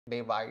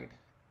divide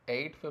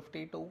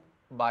 852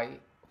 by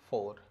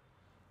 4.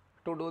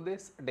 To do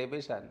this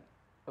division,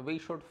 we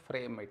should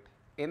frame it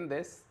in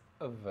this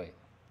way.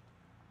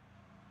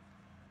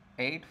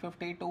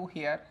 852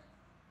 here,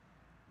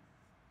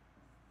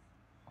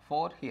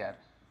 4 here.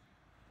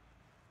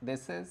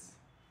 This is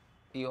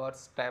your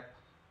step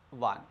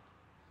 1.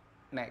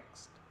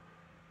 Next,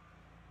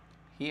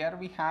 here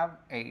we have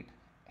 8,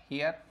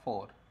 here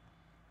 4.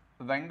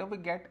 When do we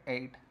get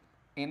 8?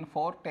 In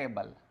 4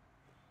 table,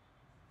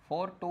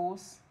 4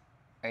 2's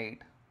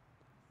 8.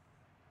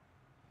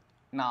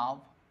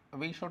 Now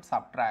we should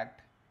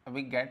subtract,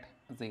 we get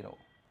 0.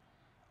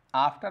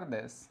 After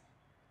this,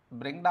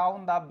 bring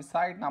down the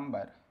beside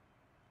number,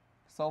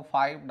 so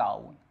 5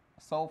 down,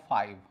 so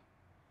 5.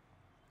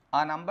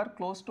 A number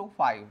close to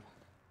 5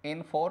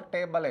 in 4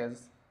 table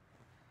is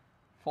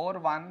 4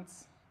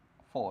 1's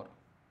 4.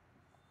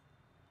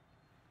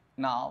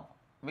 Now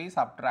we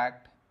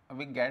subtract,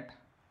 we get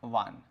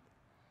 1.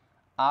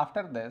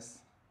 After this,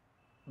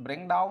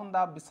 bring down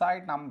the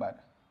beside number,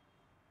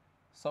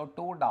 so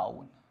 2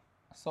 down,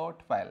 so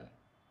 12.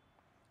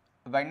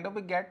 When do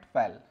we get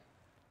 12?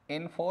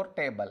 In 4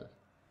 table,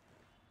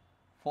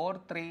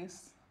 4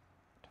 3's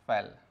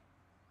 12.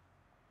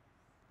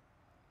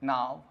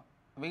 Now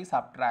we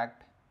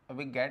subtract,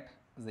 we get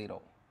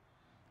 0.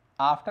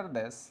 After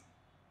this,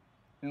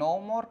 no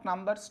more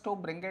numbers to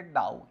bring it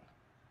down,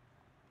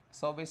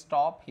 so we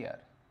stop here.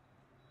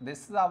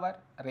 This is our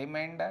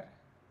remainder,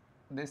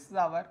 this is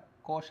our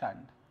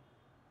quotient.